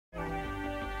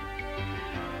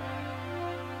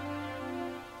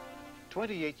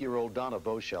28-year-old Donna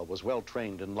Voshel was well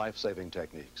trained in life-saving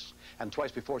techniques, and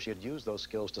twice before she had used those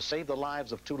skills to save the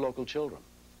lives of 2 local children.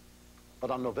 But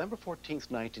on November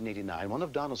 14th, 1989, one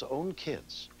of Donna's own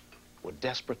kids would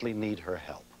desperately need her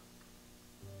help.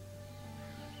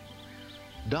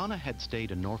 Donna had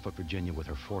stayed in Norfolk, Virginia with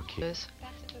her 4 kids.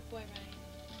 That's a good boy, Ryan.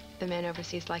 The men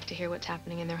overseas like to hear what's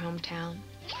happening in their hometown.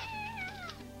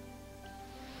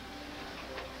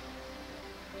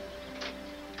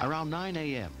 Around 9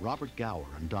 a.m., Robert Gower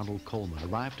and Donald Coleman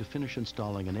arrived to finish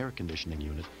installing an air conditioning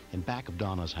unit in back of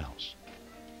Donna's house.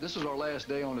 This was our last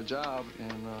day on the job,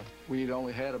 and we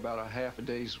only had about a half a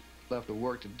day's left of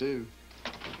work to do.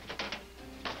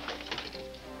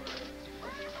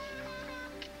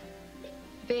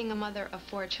 Being a mother of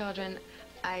 4 children,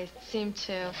 I seem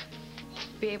to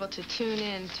be able to tune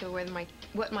in to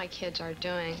what my kids are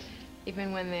doing,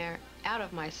 even when they're out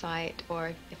of my sight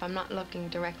or if I'm not looking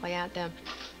directly at them.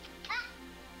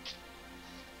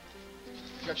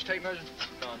 You got your tape measure?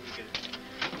 No, you get it.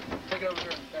 Take it over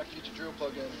here after you get your drill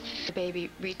plug in. The baby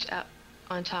reached up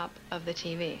on top of the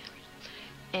TV,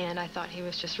 and I thought he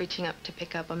was just reaching up to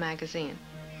pick up a magazine.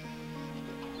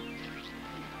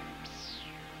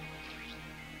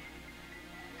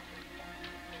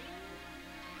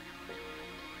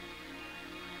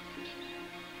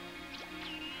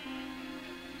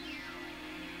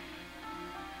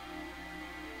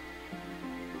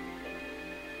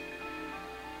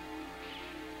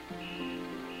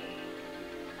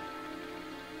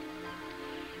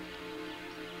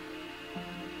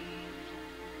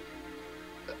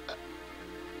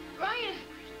 Ryan!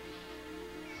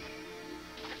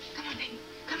 Come on, baby.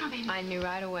 Come on, baby. I knew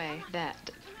right away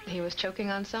that he was choking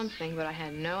on something, but I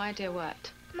had no idea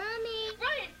what. Mommy!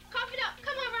 Ryan, cough it up.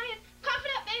 Come on, Ryan. Cough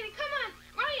it up, baby. Come on.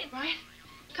 Ryan! Ryan!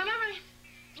 Come on, Ryan.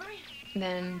 Ryan!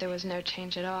 Then there was no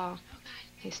change at all.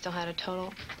 He still had a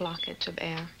total blockage of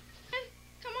air.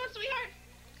 Come on, sweetheart.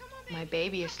 Come on, baby. My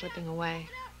baby is slipping away.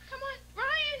 Come on,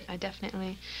 Ryan! I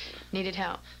definitely needed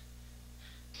help.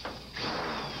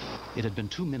 It had been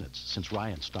 2 minutes since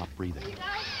Ryan stopped breathing. Please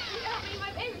help me.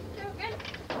 My baby's choking.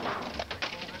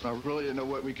 I really didn't know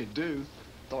what we could do.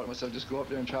 Thought to myself, just go up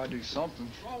there and try to do something.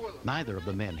 Neither of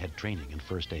the men had training in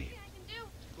first aid.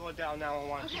 Going down now on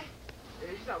 1. Okay.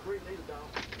 Yeah, he's not breathing either, Donald.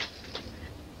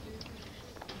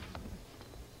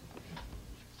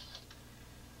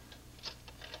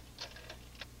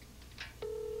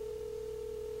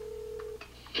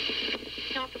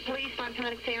 Not the police,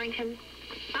 Lieutenant Farrington.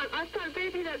 I've got a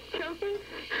baby that's choking.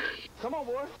 Come on,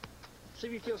 boy. See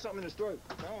if you feel something in his throat.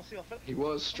 I don't see a He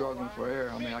was struggling for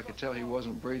air. I mean, I could tell he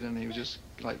wasn't breathing. He was just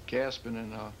like gasping,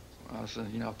 and I said,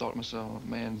 you know, I thought to myself,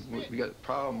 man, we got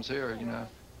problems here, you know. I don't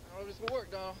know if this will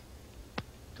work, Donald.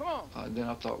 Come on. Then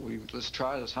I thought, let's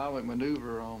try this Heimlich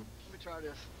maneuver. Let me try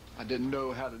this. I didn't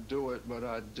know how to do it, but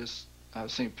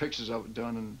I've seen pictures of it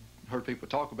done and heard people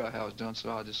talk about how it's done, so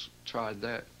I just tried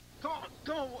that. Come on,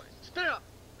 boy. Spit it up.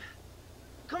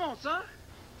 Come on, son.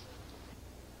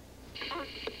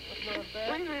 That's not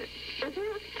bad. Wait a minute.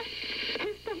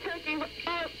 He's still choking.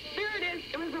 Oh, there it is.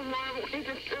 It was a marble. He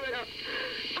just threw it up.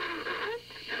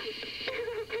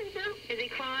 Is he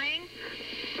crying?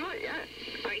 Oh, yeah.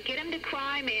 All right, get him to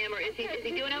cry, ma'am, or is he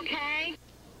doing okay?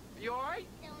 You all right?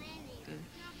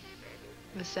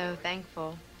 I was so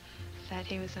thankful that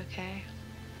he was okay.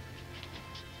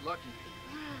 Lucky.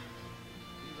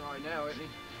 He's all right now, isn't he?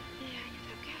 Yeah, he's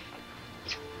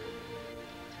okay.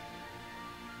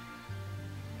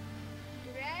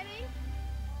 Ready?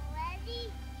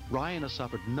 Ryan has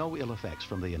suffered no ill effects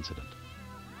from the incident.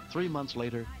 3 months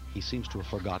later, he seems to have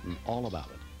forgotten all about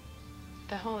it.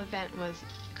 The whole event was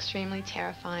extremely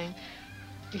terrifying.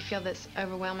 You feel this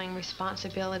overwhelming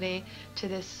responsibility to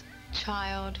this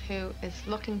child who is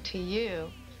looking to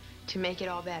you to make it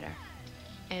all better.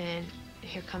 And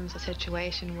here comes a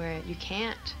situation where you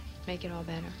can't make it all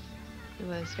better. It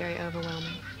was very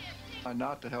overwhelming.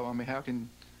 Not to help. I mean, how can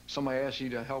somebody ask you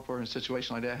to help her in a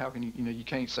situation like that? How can you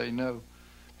can't say no.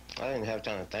 I didn't have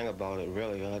time to think about it,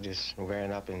 really. I just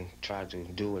ran up and tried to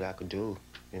do what I could do,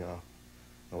 you know,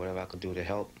 or whatever I could do to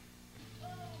help.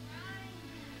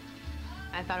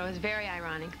 I thought it was very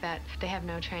ironic that they have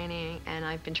no training, and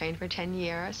I've been trained for 10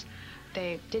 years.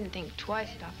 They didn't think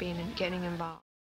twice about getting involved.